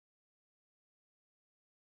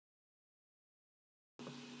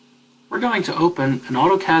We're going to open an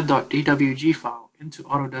AutoCAD.dwg file into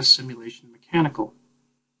Autodesk Simulation Mechanical.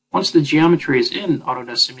 Once the geometry is in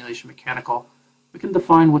Autodesk Simulation Mechanical, we can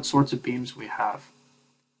define what sorts of beams we have.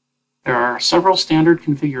 There are several standard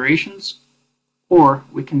configurations, or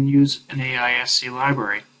we can use an AISC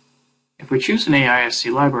library. If we choose an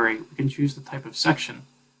AISC library, we can choose the type of section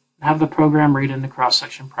and have the program read in the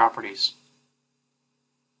cross-section properties.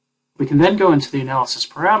 We can then go into the analysis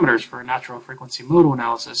parameters for a natural frequency modal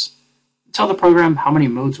analysis and tell the program how many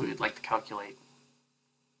modes we would like to calculate.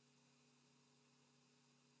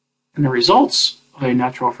 In the results of a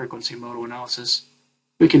natural frequency modal analysis,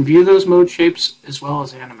 we can view those mode shapes as well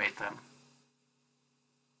as animate them.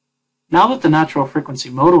 Now that the natural frequency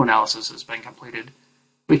modal analysis has been completed,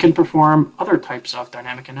 we can perform other types of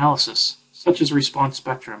dynamic analysis, such as response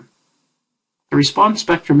spectrum. The response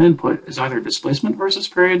spectrum input is either displacement versus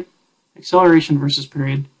period, acceleration versus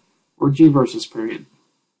period, or G versus period.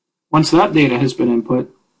 Once that data has been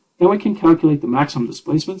input, then we can calculate the maximum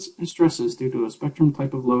displacements and stresses due to a spectrum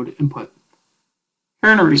type of load input.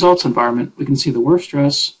 Here in a results environment, we can see the worst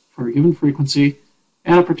stress for a given frequency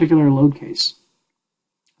and a particular load case.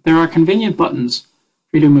 There are convenient buttons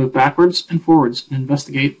for you to move backwards and forwards and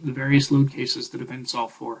investigate the various load cases that have been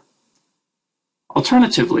solved for.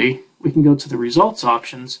 Alternatively, we can go to the results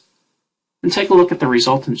options and take a look at the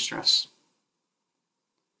resultant stress.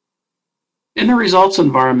 In the results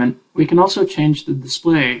environment, we can also change the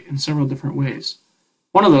display in several different ways.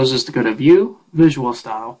 One of those is to go to View, Visual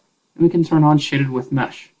Style, and we can turn on Shaded with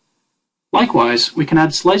Mesh. Likewise, we can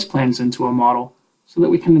add slice planes into a model so that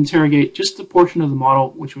we can interrogate just the portion of the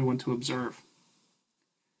model which we want to observe.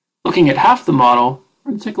 Looking at half the model,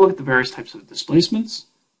 we're going to take a look at the various types of displacements,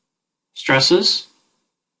 stresses,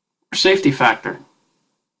 or safety factor.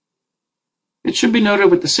 It should be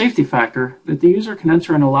noted with the safety factor that the user can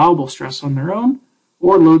enter an allowable stress on their own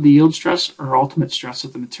or load the yield stress or ultimate stress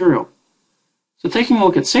of the material. So taking a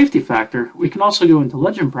look at safety factor, we can also go into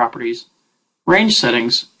legend properties, range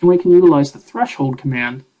settings, and we can utilize the threshold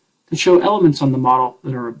command to show elements on the model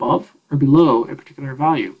that are above or below a particular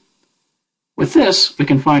value. With this, we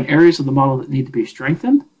can find areas of the model that need to be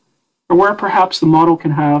strengthened, or where perhaps the model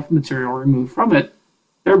can have material removed from it,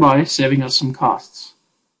 thereby saving us some costs.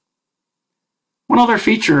 One other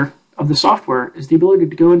feature of the software is the ability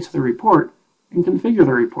to go into the report and configure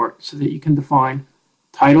the report so that you can define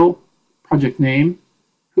title, project name,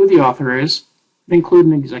 who the author is, and include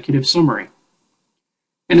an executive summary.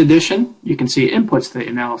 In addition, you can see inputs to the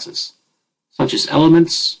analysis, such as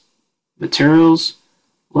elements, materials,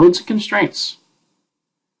 loads, and constraints.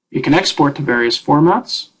 You can export to various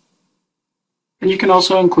formats, and you can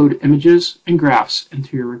also include images and graphs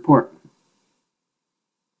into your report.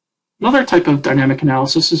 Another type of dynamic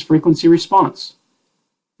analysis is frequency response.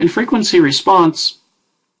 In frequency response,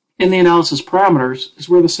 in the analysis parameters is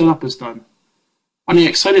where the setup is done. On the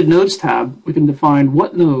Excited Nodes tab, we can define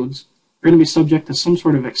what nodes are going to be subject to some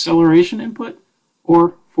sort of acceleration input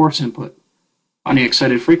or force input. On the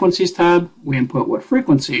Excited Frequencies tab, we input what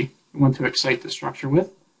frequency we want to excite the structure with.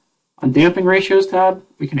 On Damping Ratios tab,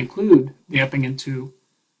 we can include damping into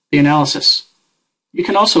the analysis. You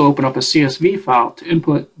can also open up a CSV file to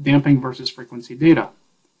input damping versus frequency data.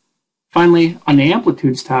 Finally, on the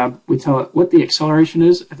Amplitudes tab, we tell it what the acceleration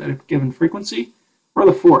is at a given frequency or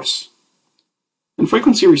the force. In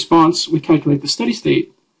frequency response, we calculate the steady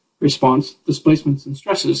state response, displacements, and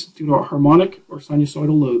stresses due to a harmonic or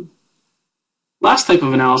sinusoidal load. Last type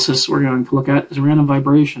of analysis we're going to look at is random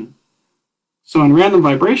vibration. So in random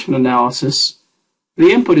vibration analysis,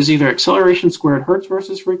 the input is either acceleration squared hertz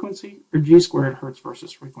versus frequency or g squared hertz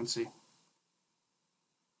versus frequency.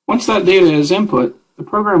 Once that data is input, the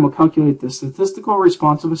program will calculate the statistical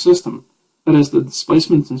response of a system, that is the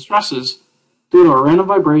displacements and stresses, due to a random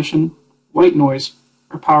vibration, white noise,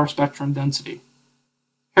 or power spectrum density.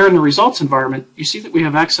 Here in the results environment, you see that we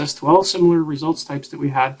have access to all similar results types that we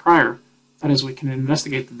had prior. That is, we can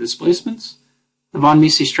investigate the displacements, the von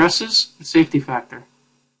Mises stresses, and safety factor.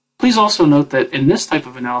 Please also note that in this type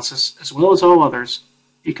of analysis, as well as all others,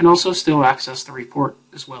 you can also still access the report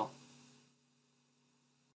as well.